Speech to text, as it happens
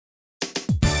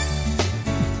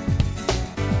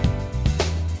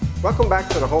Welcome back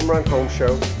to the Home Run Home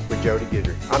Show with Jody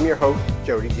Guidry. I'm your host,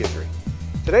 Jody Guidry.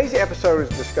 Today's episode is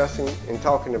discussing and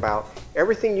talking about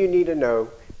everything you need to know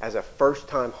as a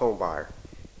first-time home buyer.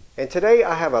 And today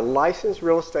I have a licensed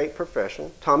real estate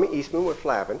professional, Tommy Eastman with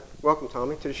Flavin. Welcome,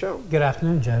 Tommy, to the show. Good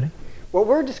afternoon, Jody. What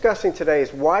we're discussing today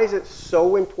is why is it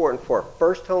so important for a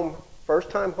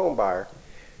first-time home buyer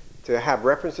to have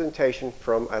representation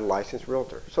from a licensed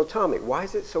realtor. So Tommy, why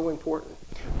is it so important?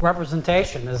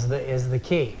 Representation is the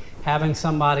key. Having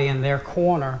somebody in their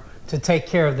corner to take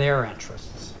care of their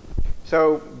interests.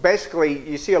 So basically,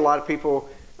 you see a lot of people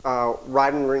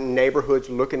riding in neighborhoods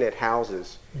looking at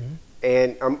houses,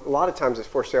 and a lot of times it's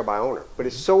for sale by owner. But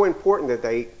it's so important that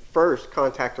they first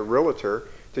contact a realtor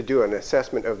to do an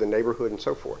assessment of the neighborhood and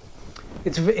so forth.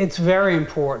 It's very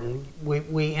important.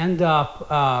 We end up,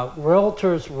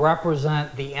 realtors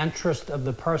represent the interest of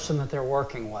the person that they're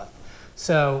working with.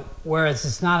 So whereas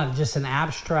it's not just an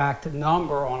abstract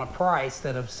number on a price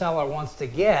that a seller wants to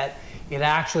get, it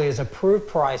actually is a approved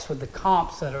price with the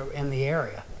comps that are in the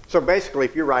area. So basically,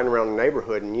 if you're riding around the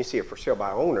neighborhood and you see a for sale by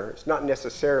owner, it's not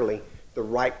necessarily the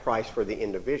right price for the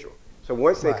individual. So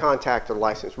once they contact a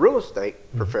licensed real estate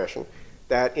professional,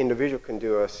 that individual can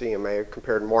do a CMA,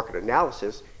 compared market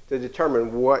analysis, to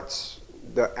determine what's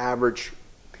the average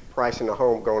price in the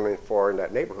home going in for in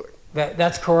that neighborhood.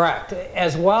 That's correct.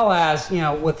 As well as, you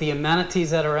know, with the amenities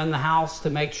that are in the house to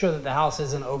make sure that the house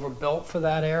isn't overbuilt for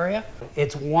that area.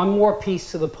 It's one more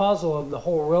piece to the puzzle of the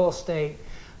whole real estate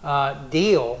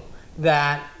deal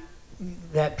that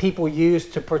people use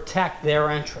to protect their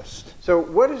interest. So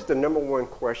what is the number one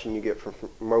question you get from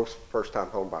most first-time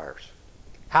home buyers?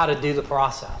 How to do the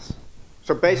process.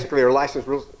 So basically, a licensed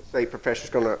real estate professional is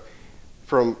going to,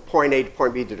 from point A to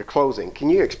point B to the closing. Can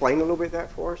you explain a little bit of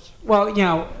that for us? Well, you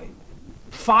know,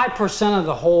 5%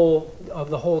 of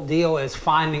the whole deal is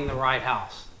finding the right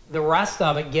house. The rest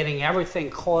of it, getting everything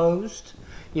closed,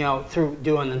 you know, through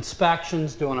doing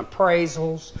inspections, doing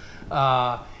appraisals,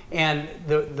 and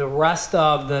the rest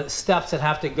of the steps that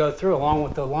have to go through along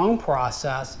with the loan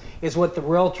process is what the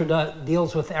realtor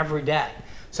deals with every day.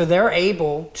 So they're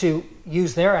able to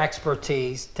use their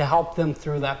expertise to help them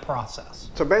through that process.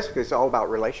 So basically it's all about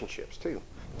relationships too.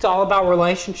 It's all about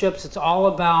relationships. It's all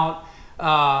about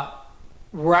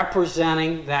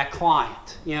representing that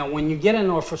client. You know, when you get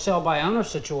into a for sale by owner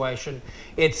situation,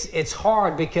 it's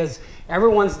hard because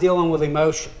everyone's dealing with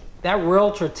emotion. That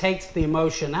realtor takes the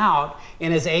emotion out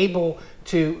and is able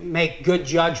to make good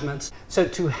judgments. So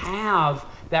to have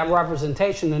that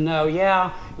representation to know,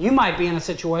 yeah, you might be in a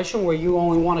situation where you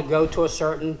only want to go to a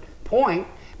certain point,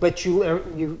 but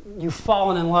you've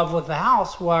fallen in love with the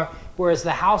house, whereas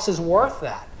the house is worth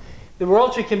that. The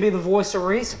realtor can be the voice of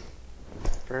reason.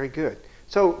 Very good.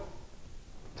 So,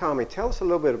 Tommy, tell us a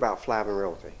little bit about Flavin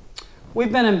Realty.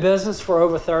 We've been in business for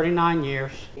over 39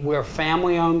 years. We're a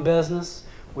family-owned business.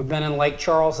 We've been in Lake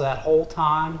Charles that whole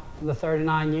time, the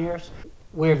 39 years.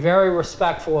 We're very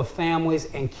respectful of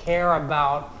families and care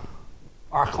about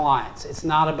our clients. It's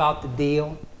not about the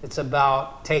deal. It's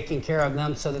about taking care of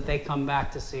them so that they come back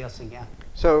to see us again.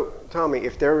 So, Tommy,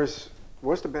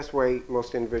 what's the best way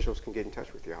most individuals can get in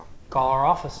touch with y'all? Call our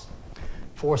office,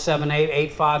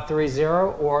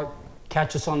 478-8530, or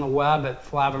catch us on the web at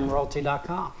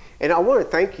flavinrealty.com. And I want to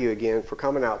thank you again for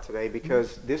coming out today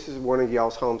because this is one of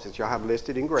y'all's homes that y'all have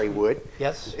listed in Graywood.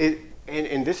 Yes.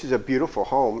 And this is a beautiful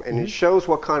home, and it shows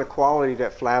what kind of quality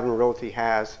that Flavin Realty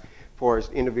has for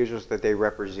individuals that they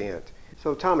represent.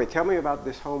 So Tommy, tell me about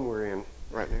this home we're in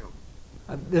right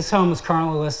now. This home is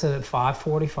currently listed at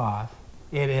 $545.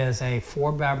 It is a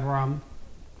 4-bedroom,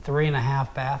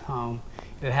 3.5 bath home.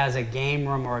 It has a game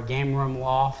room or a game room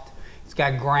loft. It's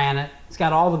got granite. It's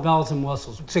got all the bells and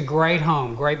whistles. It's a great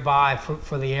home, great buy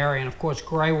for the area. And of course,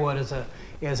 Graywood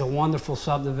is a wonderful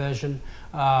subdivision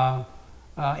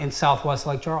in Southwest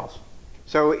Lake Charles.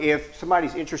 So if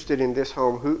somebody's interested in this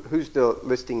home, who's the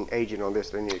listing agent on this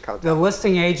they need to contact? The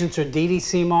listing agents are Dee Dee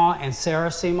Seamaw and Sarah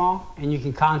Seamaw, and you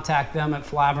can contact them at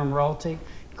Flavin Realty.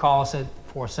 Call us at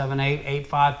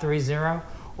 478-8530,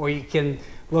 or you can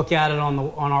look at it on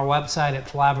our website at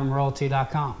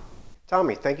flavinrealty.com.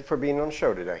 Tommy, thank you for being on the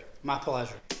show today. My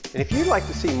pleasure. And if you'd like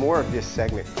to see more of this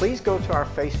segment, please go to our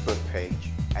Facebook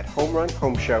page at Home Run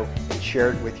Home Show and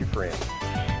share it with your friends.